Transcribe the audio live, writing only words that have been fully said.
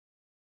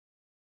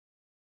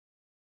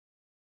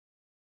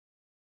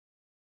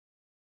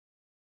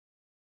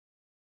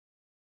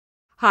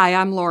Hi,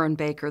 I'm Lauren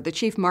Baker, the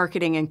Chief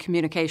Marketing and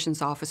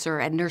Communications Officer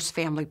at Nurse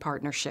Family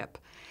Partnership.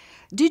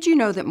 Did you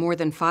know that more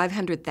than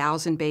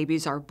 500,000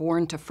 babies are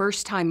born to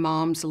first-time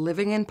moms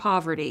living in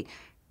poverty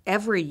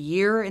every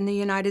year in the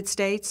United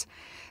States?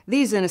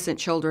 These innocent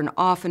children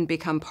often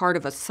become part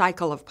of a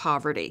cycle of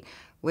poverty,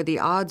 with the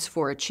odds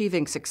for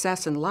achieving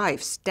success in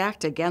life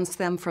stacked against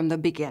them from the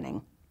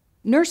beginning.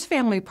 Nurse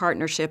Family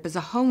Partnership is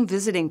a home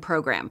visiting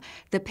program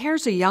that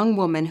pairs a young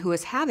woman who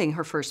is having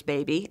her first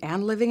baby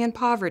and living in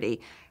poverty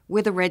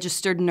with a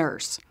registered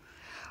nurse.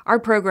 Our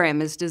program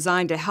is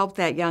designed to help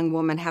that young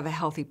woman have a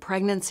healthy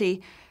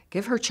pregnancy,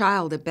 give her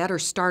child a better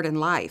start in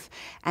life,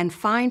 and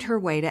find her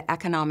way to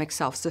economic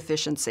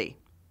self-sufficiency.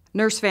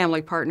 Nurse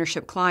Family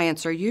Partnership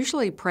clients are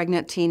usually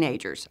pregnant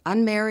teenagers,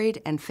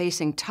 unmarried, and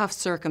facing tough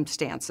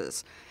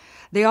circumstances.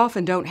 They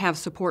often don't have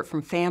support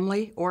from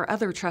family or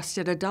other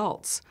trusted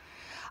adults.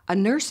 A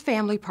Nurse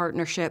Family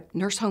Partnership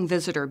nurse home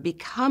visitor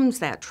becomes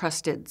that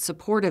trusted,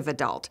 supportive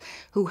adult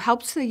who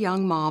helps the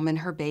young mom and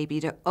her baby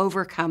to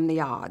overcome the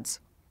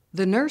odds.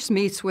 The nurse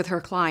meets with her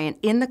client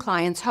in the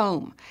client's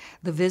home.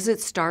 The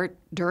visits start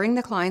during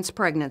the client's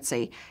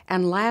pregnancy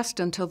and last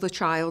until the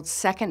child's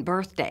second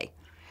birthday.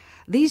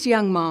 These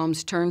young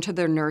moms turn to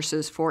their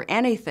nurses for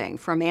anything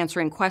from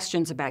answering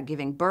questions about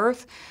giving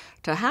birth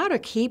to how to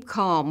keep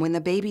calm when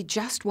the baby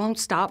just won't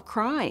stop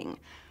crying.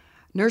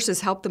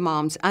 Nurses help the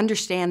moms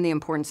understand the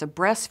importance of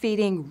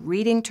breastfeeding,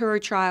 reading to her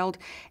child,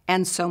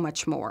 and so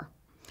much more.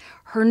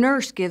 Her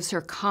nurse gives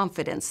her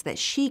confidence that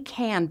she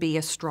can be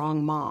a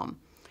strong mom.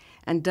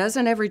 And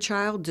doesn't every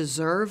child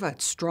deserve a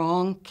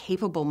strong,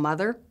 capable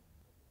mother?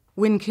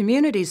 When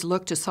communities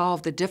look to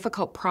solve the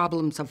difficult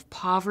problems of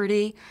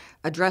poverty,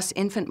 address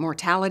infant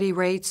mortality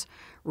rates,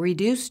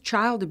 reduce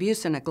child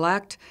abuse and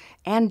neglect,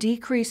 and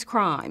decrease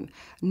crime,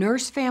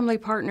 Nurse Family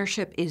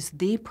Partnership is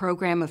the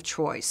program of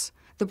choice.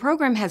 The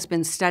program has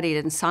been studied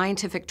in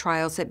scientific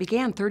trials that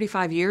began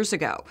 35 years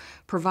ago,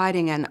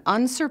 providing an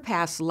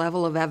unsurpassed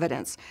level of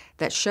evidence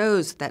that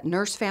shows that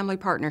Nurse Family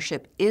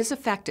Partnership is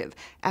effective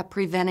at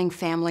preventing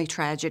family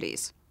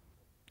tragedies.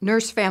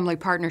 Nurse Family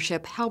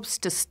Partnership helps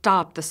to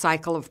stop the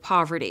cycle of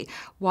poverty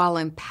while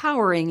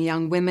empowering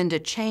young women to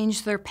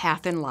change their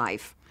path in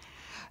life.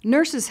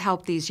 Nurses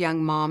help these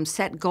young moms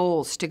set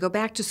goals to go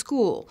back to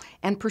school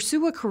and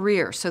pursue a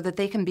career so that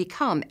they can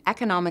become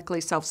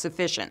economically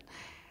self-sufficient.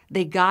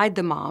 They guide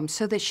the mom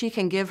so that she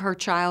can give her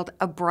child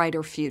a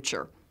brighter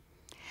future.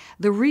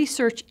 The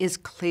research is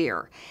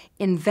clear.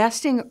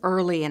 Investing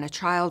early in a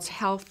child's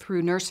health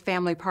through Nurse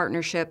Family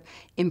Partnership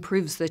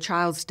improves the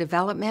child's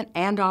development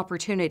and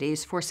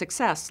opportunities for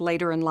success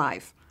later in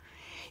life.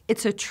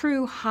 It's a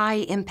true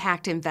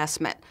high-impact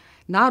investment,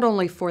 not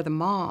only for the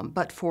mom,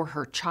 but for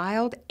her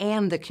child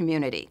and the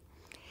community.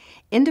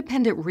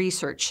 Independent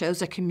research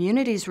shows a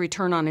community's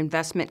return on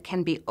investment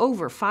can be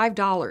over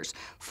 $5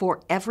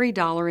 for every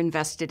dollar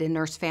invested in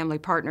Nurse Family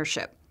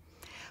Partnership.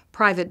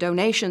 Private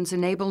donations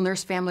enable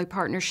Nurse Family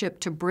Partnership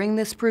to bring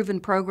this proven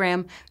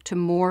program to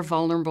more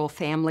vulnerable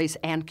families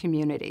and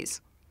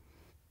communities.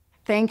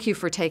 Thank you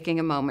for taking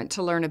a moment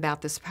to learn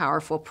about this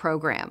powerful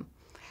program.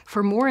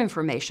 For more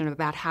information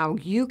about how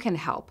you can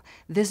help,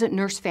 visit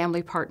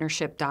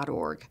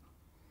nursefamilypartnership.org.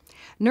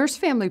 Nurse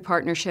Family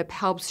Partnership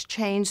helps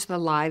change the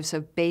lives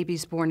of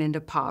babies born into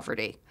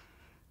poverty.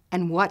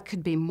 And what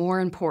could be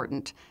more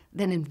important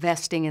than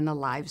investing in the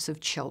lives of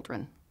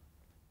children?